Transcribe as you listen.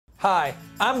Hi,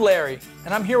 I'm Larry,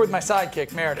 and I'm here with my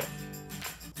sidekick, Meredith.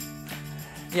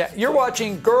 Yeah, you're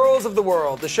watching Girls of the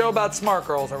World, the show about smart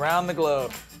girls around the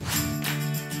globe.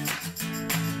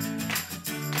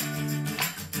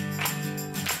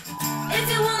 If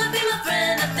you wanna be my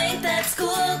friend, I think that's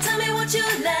cool. Tell me what you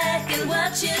like and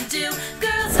what you do.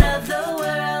 Girls of the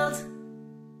world.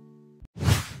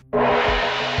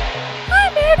 Hi,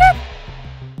 Meredith.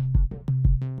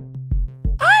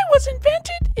 I was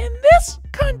invented in this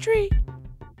country.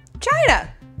 China.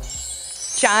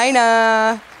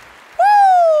 China.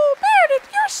 Whoa, Meredith,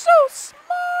 you're so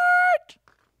smart.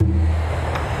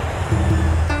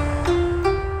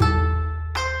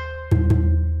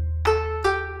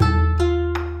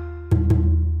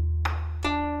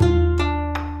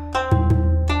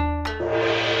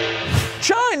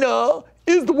 China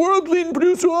is the world's leading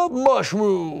producer of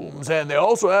mushrooms, and they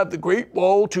also have the Great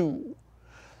Wall too.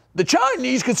 The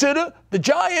Chinese consider the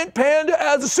giant panda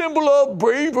as a symbol of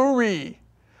bravery.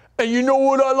 And you know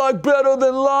what I like better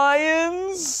than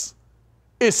lions?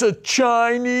 It's a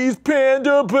Chinese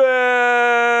panda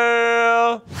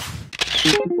bear.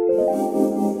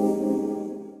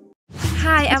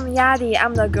 Hi, I'm Yadi.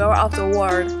 I'm the girl of the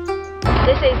world.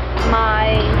 This is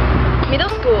my middle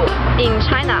school in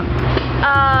China.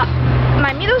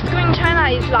 My middle school in China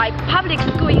is like public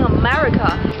school in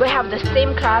America. We have the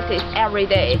same classes every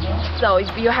day. So if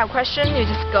you have questions, you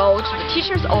just go to the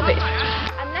teacher's office.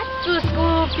 And next to the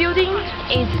school building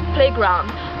is playground.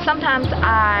 Sometimes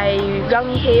I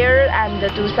run here and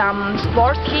do some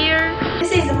sports here.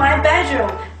 This is my bedroom.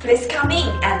 Please come in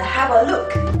and have a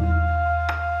look.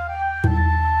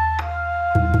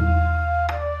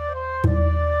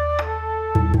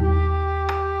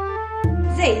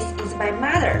 This is my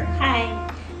mother. Hi.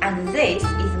 And this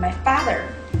is my father.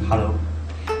 Hello.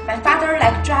 My father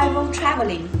likes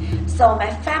traveling, so my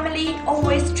family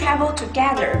always travel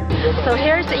together. So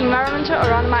here's the environment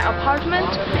around my apartment.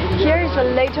 Here is a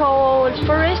little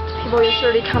forest. People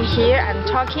usually come here and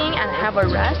talking and have a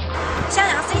rest.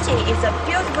 Xianyang City is a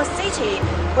beautiful city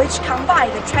which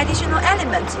combines the traditional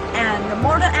element and the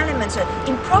modern element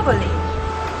improperly.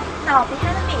 Now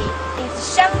behind me is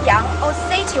Xianyang or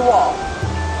City Wall.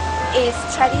 It's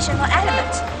traditional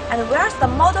element, and where's the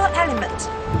model element?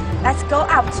 Let's go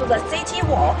up to the city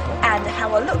wall and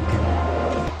have a look.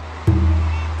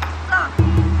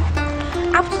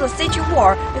 Up to the city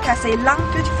wall, you can see a long,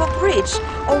 beautiful bridge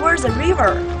over the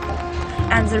river.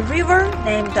 And the river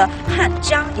named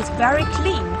Hanjiang is very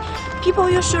clean. People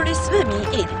usually swim in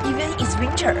it, even it's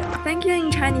winter. Thank you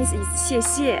in Chinese is 谢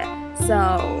谢.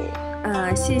 So,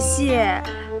 谢谢,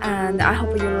 and I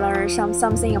hope you learn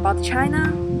something about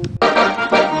China.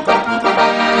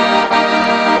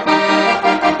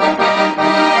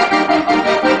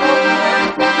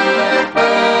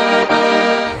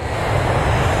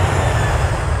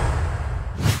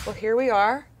 Well, here we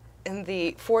are in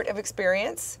the Fort of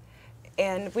Experience,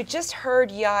 and we just heard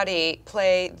Yadi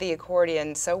play the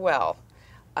accordion so well.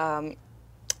 I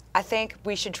think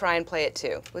we should try and play it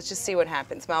too. Let's just see what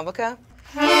happens. Malvika?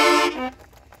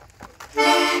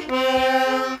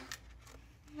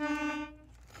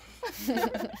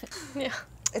 Yeah.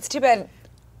 It's too bad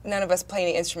none of us play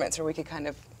any instruments, or we could kind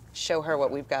of show her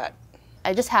what we've got.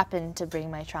 I just happened to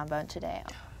bring my trombone today.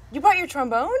 You brought your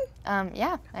trombone?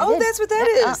 Yeah, I Oh, did. that's what that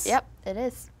is. Yep, it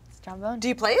is. It's trombone. Do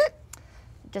you play it?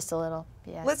 Just a little,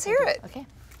 yeah. Let's hear it. Okay.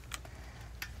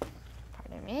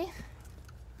 Pardon me.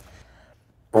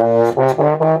 All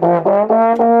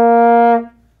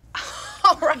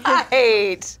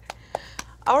right.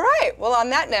 All right. Well, on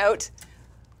that note,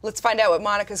 let's find out what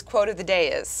Monica's quote of the day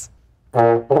is.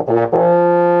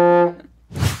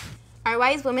 Our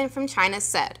wise woman from China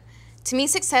said, "To me,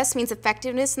 success means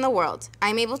effectiveness in the world. I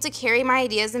am able to carry my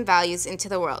ideas and values into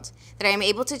the world, that I am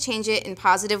able to change it in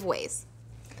positive ways."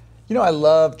 You know, I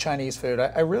love Chinese food.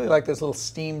 I really like those little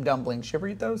steamed dumplings. You ever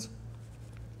eat those?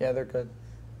 Yeah, they're good.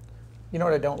 You know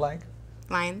what I don't like?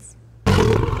 Lions.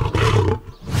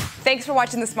 Thanks for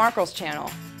watching the Smart Girls channel.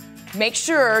 Make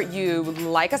sure you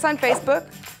like us on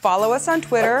Facebook, follow us on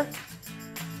Twitter,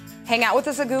 hang out with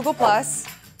us at Google+,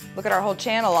 look at our whole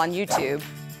channel on YouTube.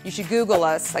 You should Google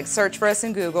us, like search for us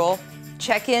in Google,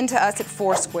 check in to us at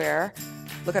Foursquare,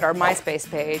 look at our MySpace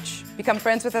page, become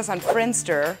friends with us on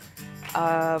Friendster,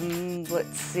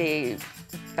 let's see,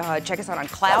 check us out on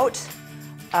Clout,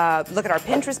 look at our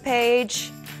Pinterest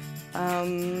page,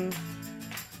 trying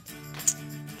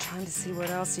to see what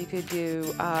else you could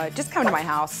do. Just come to my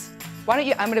house. Why don't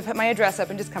you, I'm gonna put my address up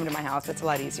and just come to my house. That's a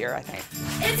lot easier, I think.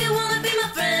 If you wanna be my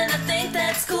friend, I think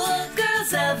that's cool.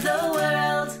 Girls of the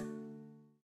world.